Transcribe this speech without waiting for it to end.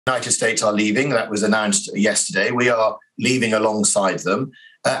The United States are leaving. That was announced yesterday. We are leaving alongside them.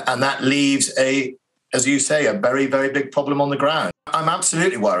 And that leaves as you say, a very, very big problem on the ground. I'm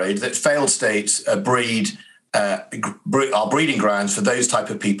absolutely worried that failed states are breeding grounds for those type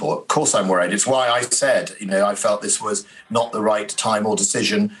of people. Of course I'm worried. It's why I said, I felt this was not the right time or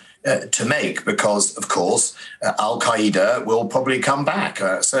decision to make, because, of course, Al-Qaeda will probably come back.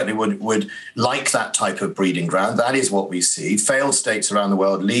 Certainly would like that type of breeding ground. That is what we see. Failed states around the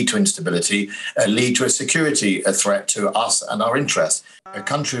world lead to instability, lead to a security threat to us and our interests. A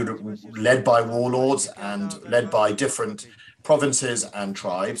country led by warlords and led by different provinces and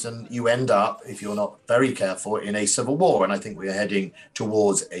tribes, and you end up, if you're not very careful, in a civil war. And I think we're heading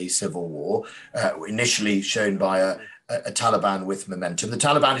towards a civil war, initially shown by a Taliban with momentum. The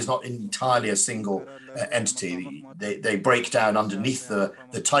Taliban is not entirely a single entity. They break down underneath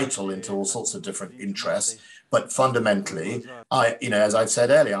the title into all sorts of different interests. But fundamentally, as I've said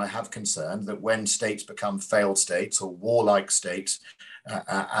earlier, I have concern that when states become failed states or warlike states,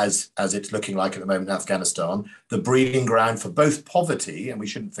 as it's looking like at the moment in Afghanistan, the breeding ground for both poverty, and we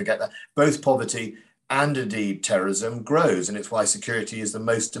shouldn't forget that, both poverty and indeed terrorism grows, and it's why security is the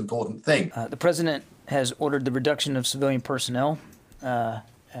most important thing. The president has ordered the reduction of civilian personnel at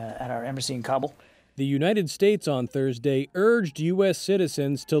our embassy in Kabul. The United States on Thursday urged U.S.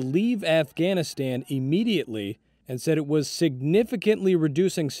 citizens to leave Afghanistan immediately and said it was significantly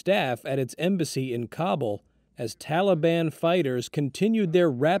reducing staff at its embassy in Kabul as Taliban fighters continued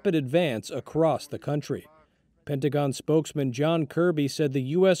their rapid advance across the country. Pentagon spokesman John Kirby said the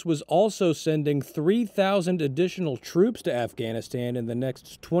U.S. was also sending 3,000 additional troops to Afghanistan in the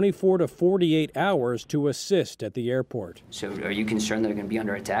next 24 to 48 hours to assist at the airport. So are you concerned they're going to be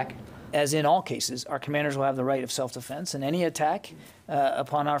under attack? As in all cases, our commanders will have the right of self-defense, and any attack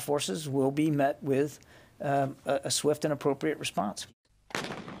upon our forces will be met with a swift and appropriate response.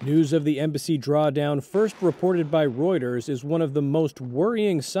 News of the embassy drawdown, first reported by Reuters, is one of the most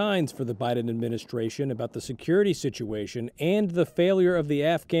worrying signs for the Biden administration about the security situation and the failure of the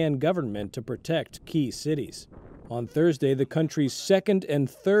Afghan government to protect key cities. On Thursday, the country's second and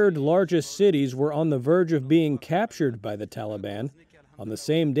third largest cities were on the verge of being captured by the Taliban. On the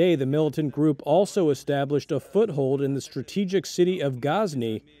same day, the militant group also established a foothold in the strategic city of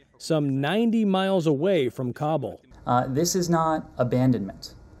Ghazni, some 90 miles away from Kabul. This is not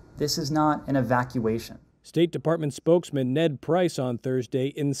abandonment. This is not an evacuation. State Department spokesman Ned Price on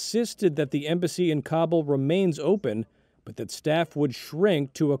Thursday insisted that the embassy in Kabul remains open, but that staff would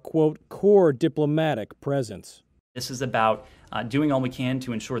shrink to a, quote, core diplomatic presence. This is about doing all we can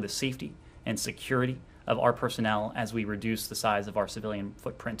to ensure the safety and security of our personnel as we reduce the size of our civilian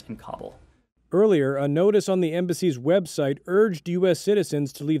footprint in Kabul. Earlier, a notice on the embassy's website urged U.S.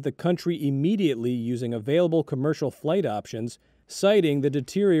 citizens to leave the country immediately using available commercial flight options, citing the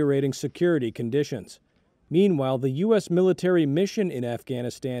deteriorating security conditions. Meanwhile, the U.S. military mission in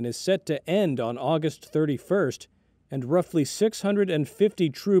Afghanistan is set to end on August 31st, and roughly 650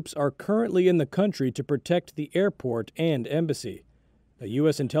 troops are currently in the country to protect the airport and embassy. A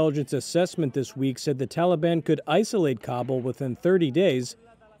U.S. intelligence assessment this week said the Taliban could isolate Kabul within 30 days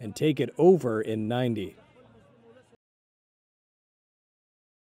and take it over in 90.